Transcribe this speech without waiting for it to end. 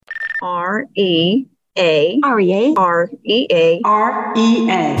R-E-A. R-E-A. R-E-A.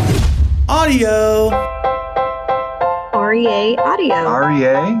 R-E-A. Audio. REA Audio.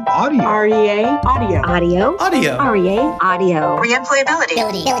 REA Audio. REA Audio. Audio. Audio. REA Audio.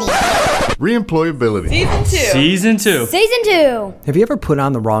 Reemployability. Season 2. Season 2. Have you ever put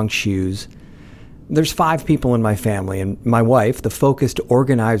on the wrong shoes? There's 5 people in my family, and my wife, the focused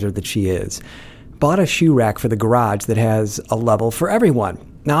organizer that she is, bought a shoe rack for the garage that has a level for everyone.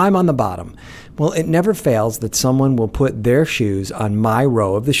 Now I'm on the bottom. Well, it never fails that someone will put their shoes on my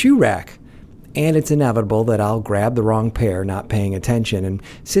row of the shoe rack. And it's inevitable that I'll grab the wrong pair, not paying attention, and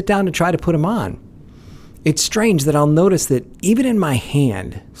sit down to try to put them on. It's strange that I'll notice that even in my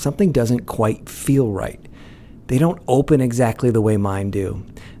hand, something doesn't quite feel right. They don't open exactly the way mine do.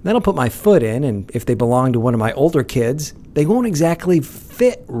 Then I'll put my foot in, and if they belong to one of my older kids, they won't exactly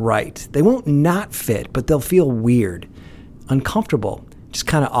fit right. They won't not fit, but they'll feel weird, uncomfortable, just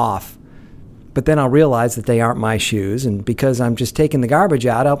kind of off. But then I'll realize that they aren't my shoes, and because I'm just taking the garbage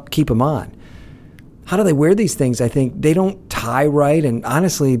out, I'll keep them on. How do they wear these things? I think they don't tie right, and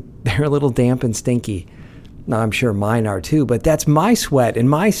honestly, they're a little damp and stinky. Now, I'm sure mine are too, but that's my sweat and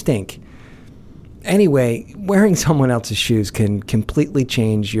my stink. Anyway, wearing someone else's shoes can completely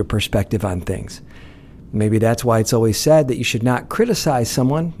change your perspective on things. Maybe that's why it's always said that you should not criticize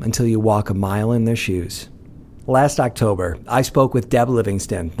someone until you walk a mile in their shoes. Last October, I spoke with Deb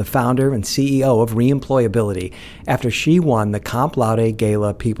Livingston, the founder and CEO of Reemployability, after she won the Comp Laude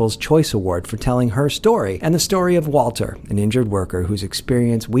Gala People's Choice Award for telling her story and the story of Walter, an injured worker whose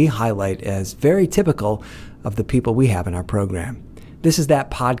experience we highlight as very typical of the people we have in our program. This is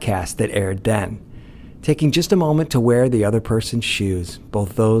that podcast that aired then. Taking just a moment to wear the other person's shoes,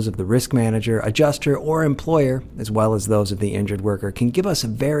 both those of the risk manager, adjuster, or employer, as well as those of the injured worker, can give us a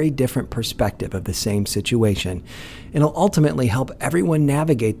very different perspective of the same situation. It'll ultimately help everyone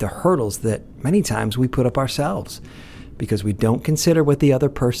navigate the hurdles that many times we put up ourselves, because we don't consider what the other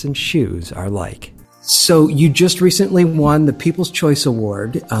person's shoes are like. So you just recently won the People's Choice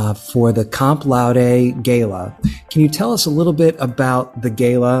Award for the Comp Laude Gala. Can you tell us a little bit about the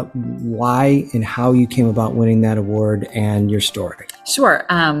gala, why and how you came about winning that award, and your story? Sure.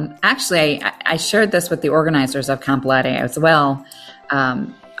 Actually, I shared this with the organizers of Comp Laude as well.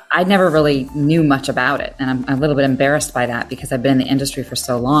 I never really knew much about it, and I'm a little bit embarrassed by that because I've been in the industry for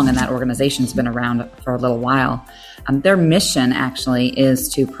so long, and that organization's been around for a little while. Their mission actually is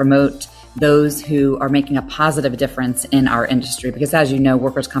to promote those who are making a positive difference in our industry, because as you know,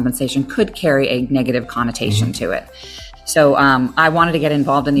 workers' compensation could carry a negative connotation to it. So I wanted to get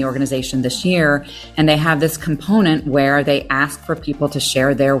involved in the organization this year, and they have this component where they ask for people to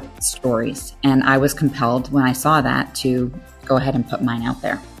share their stories. And I was compelled when I saw that to go ahead and put mine out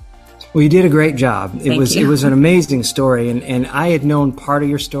there. Well, you did a great job. It Thank you. was an amazing story, and I had known part of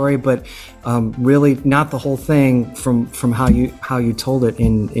your story, but really not the whole thing from how you told it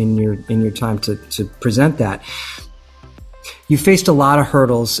in your time to present that. You faced a lot of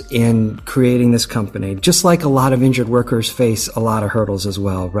hurdles in creating this company, just like a lot of injured workers face a lot of hurdles as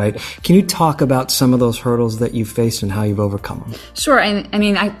well, right? Can you talk about some of those hurdles that you faced and how you've overcome them? Sure. I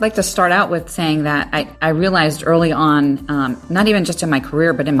mean, I'd like to start out with saying that I realized early on, not even just in my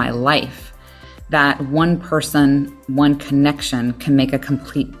career, but in my life, that one person, one connection can make a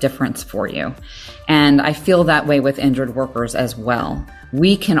complete difference for you. And I feel that way with injured workers as well.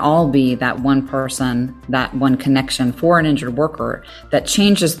 We can all be that one person, that one connection for an injured worker that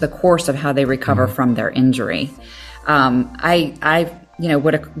changes the course of how they recover from their injury. What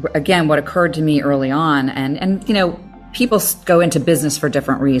occurred to me early on, and people go into business for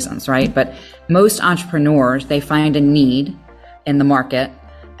different reasons, right? But most entrepreneurs, they find a need in the market.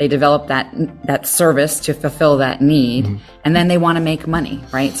 They develop that service to fulfill that need, and then they want to make money,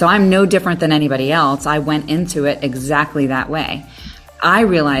 right? So I'm no different than anybody else. I went into it exactly that way. I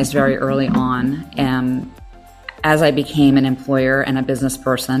realized very early on, as I became an employer and a business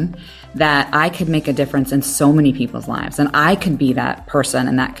person, that I could make a difference in so many people's lives, and I could be that person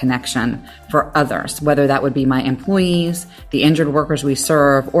and that connection for others, whether that would be my employees, the injured workers we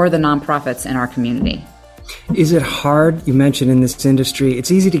serve, or the nonprofits in our community. Is it hard? You mentioned in this industry, it's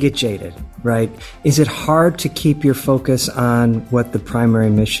easy to get jaded, right? Is it hard to keep your focus on what the primary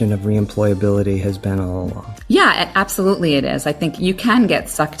mission of reemployability has been all along? Yeah, absolutely it is. I think you can get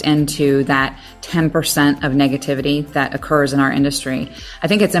sucked into that 10% of negativity that occurs in our industry. I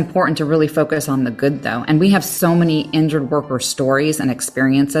think it's important to really focus on the good, though. And we have so many injured worker stories and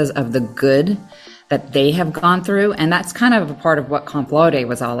experiences of the good that they have gone through. And that's kind of a part of what Comp Laude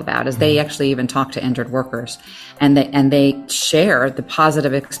was all about, is they actually even talk to injured workers, and they share the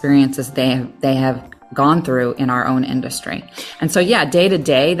positive experiences they have gone through in our own industry. And so, yeah, day to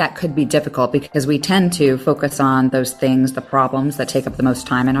day, that could be difficult because we tend to focus on those things, the problems that take up the most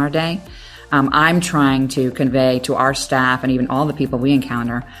time in our day. I'm trying to convey to our staff and even all the people we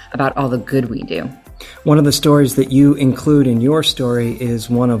encounter about all the good we do. One of the stories that you include in your story is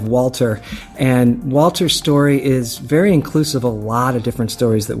one of Walter. And Walter's story is very inclusive of a lot of different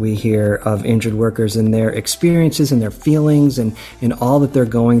stories that we hear of injured workers and their experiences and their feelings and all that they're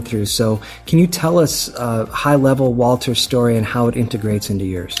going through. So can you tell us high level Walter's story and how it integrates into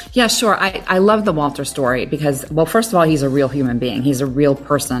yours? Yeah, sure. I love the Walter story because, well, first of all, he's a real human being. He's a real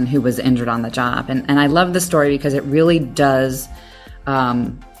person who was injured on the job. And I love the story because it really does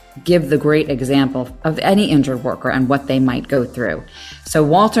give the great example of any injured worker and what they might go through. So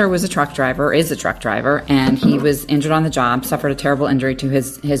Walter was is a truck driver, and he was injured on the job, suffered a terrible injury to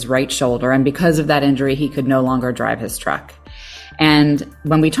his right shoulder. And because of that injury, he could no longer drive his truck. And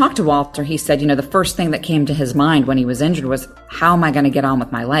when we talked to Walter, he said, the first thing that came to his mind when he was injured was, how am I going to get on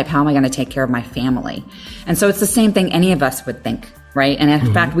with my life? How am I going to take care of my family? And so it's the same thing any of us would think, right? And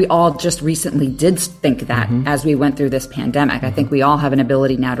in fact, we all just recently did think that as we went through this pandemic. I think we all have an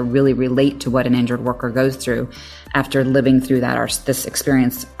ability now to really relate to what an injured worker goes through after living through this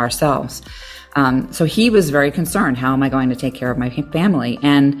experience ourselves. So he was very concerned. How am I going to take care of my family?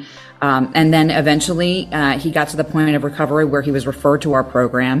 And then eventually he got to the point of recovery where he was referred to our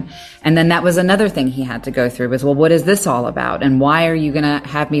program. And then that was another thing he had to go through was, well, what is this all about? And why are you going to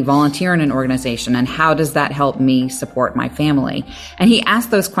have me volunteer in an organization? And how does that help me support my family? And he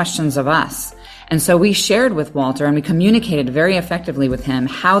asked those questions of us. And so we shared with Walter and we communicated very effectively with him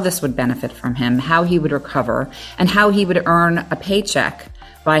how this would benefit from him, how he would recover, and how he would earn a paycheck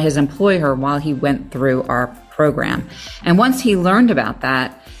by his employer while he went through our program. And once he learned about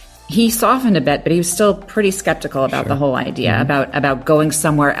that, he softened a bit, but he was still pretty skeptical about the whole idea, about going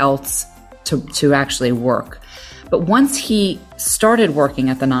somewhere else to actually work. But once he started working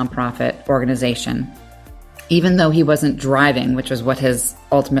at the nonprofit organization, even though he wasn't driving, which was what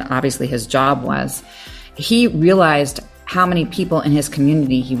obviously his job was, he realized how many people in his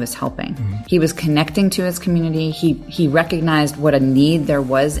community he was helping. He was connecting to his community. He recognized what a need there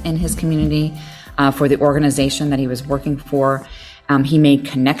was in his community for the organization that he was working for. He made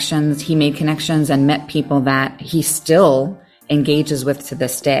connections. And met people that he still engages with to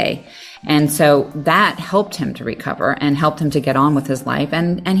this day. And so that helped him to recover and helped him to get on with his life.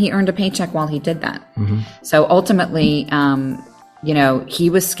 And he earned a paycheck while he did that. So ultimately, he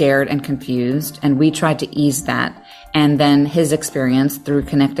was scared and confused, and we tried to ease that. And then his experience through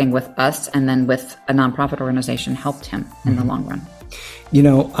connecting with us and then with a nonprofit organization helped him in the long run.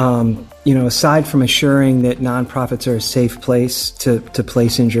 Aside from assuring that nonprofits are a safe place to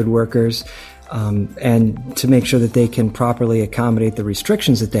place injured workers, and to make sure that they can properly accommodate the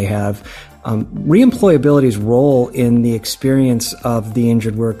restrictions that they have, reemployability's role in the experience of the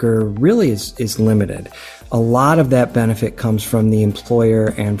injured worker really is limited. A lot of that benefit comes from the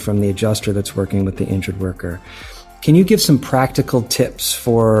employer and from the adjuster that's working with the injured worker. Can you give some practical tips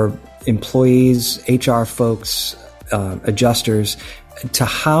for employees, HR folks, adjusters, to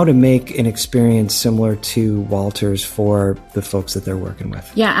how to make an experience similar to Walter's for the folks that they're working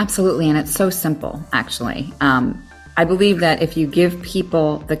with? Yeah, absolutely. And it's so simple, actually. I believe that if you give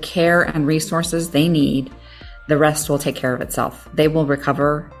people the care and resources they need, the rest will take care of itself. They will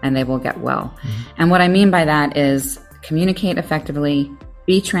recover and they will get well. And what I mean by that is communicate effectively,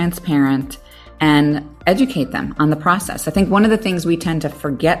 be transparent, and educate them on the process. I think one of the things we tend to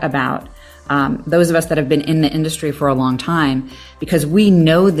forget about, those of us that have been in the industry for a long time, because we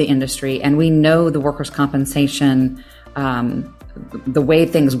know the industry and we know the workers' compensation, the way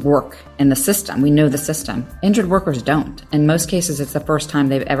things work in the system. We know the system. Injured workers don't. In most cases, it's the first time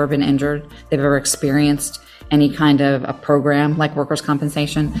they've ever been injured, they've ever experienced any kind of a program like workers'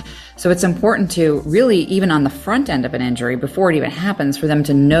 compensation. So it's important to really, even on the front end of an injury, before it even happens, for them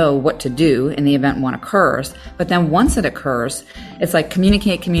to know what to do in the event one occurs. But then once it occurs, it's like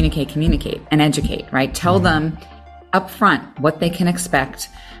communicate, and educate, right? Tell them up front what they can expect,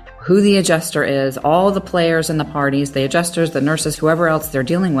 who the adjuster is, all the players and the parties, the adjusters, the nurses, whoever else they're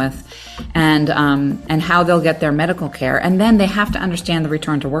dealing with, and how they'll get their medical care. And then they have to understand the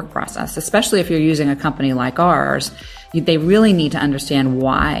return to work process, especially if you're using a company like ours. They really need to understand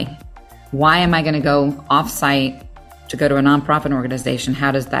why. Why am I going to go off-site to go to a nonprofit organization?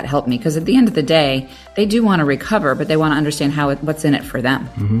 How does that help me? Because at the end of the day, they do want to recover, but they want to understand what's in it for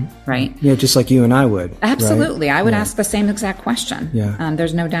them, right? Yeah, just like you and I would. Absolutely. Right? I would ask the same exact question. Yeah.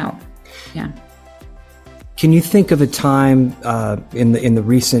 There's no doubt. Yeah. Can you think of a time in the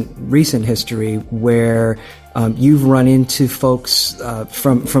recent history where You've run into folks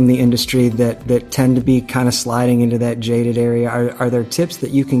from the industry that tend to be kind of sliding into that jaded area. Are there tips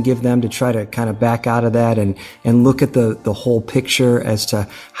that you can give them to try to kind of back out of that and look at the whole picture as to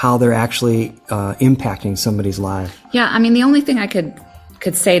how they're actually impacting somebody's life? Yeah, I mean, the only thing I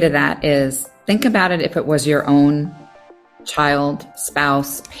could say to that is think about it if it was your own child,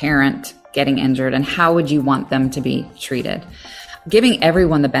 spouse, parent getting injured, and how would you want them to be treated? Giving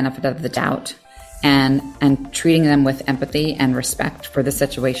everyone the benefit of the doubt and treating them with empathy and respect for the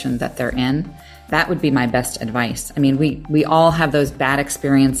situation that they're in, that would be my best advice. I mean, we all have those bad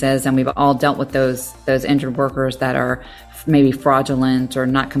experiences, and we've all dealt with those injured workers that are maybe fraudulent or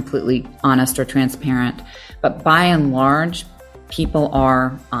not completely honest or transparent. But by and large, people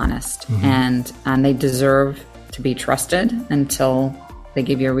are honest, and they deserve to be trusted until they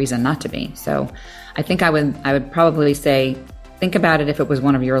give you a reason not to be. So I think I would probably say, think about it if it was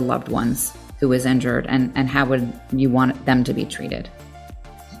one of your loved ones who was injured, and how would you want them to be treated?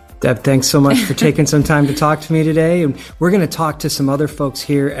 Deb, thanks so much for taking some time to talk to me today. And we're going to talk to some other folks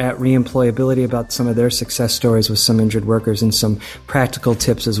here at Reemployability about some of their success stories with some injured workers and some practical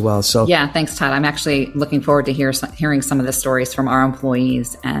tips as well. So yeah, thanks, Todd. I'm actually looking forward to hearing some of the stories from our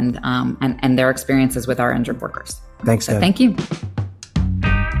employees and their experiences with our injured workers. Thanks, Deb. So thank you.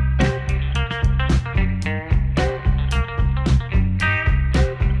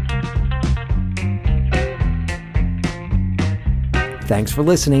 Thanks for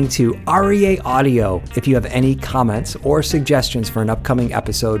listening to REA Audio. If you have any comments or suggestions for an upcoming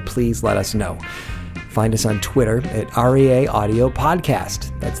episode, please let us know. Find us on Twitter at REA Audio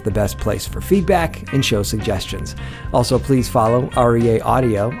Podcast. That's the best place for feedback and show suggestions. Also, please follow REA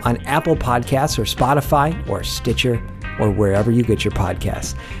Audio on Apple Podcasts or Spotify or Stitcher or wherever you get your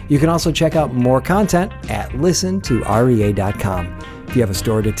podcasts. You can also check out more content at listentorea.com. If you have a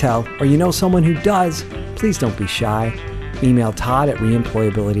story to tell or you know someone who does, please don't be shy. Email Todd at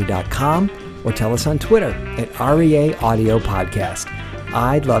reemployability.com or tell us on Twitter at REA Audio Podcast.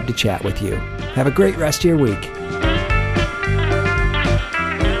 I'd love to chat with you. Have a great rest of your week.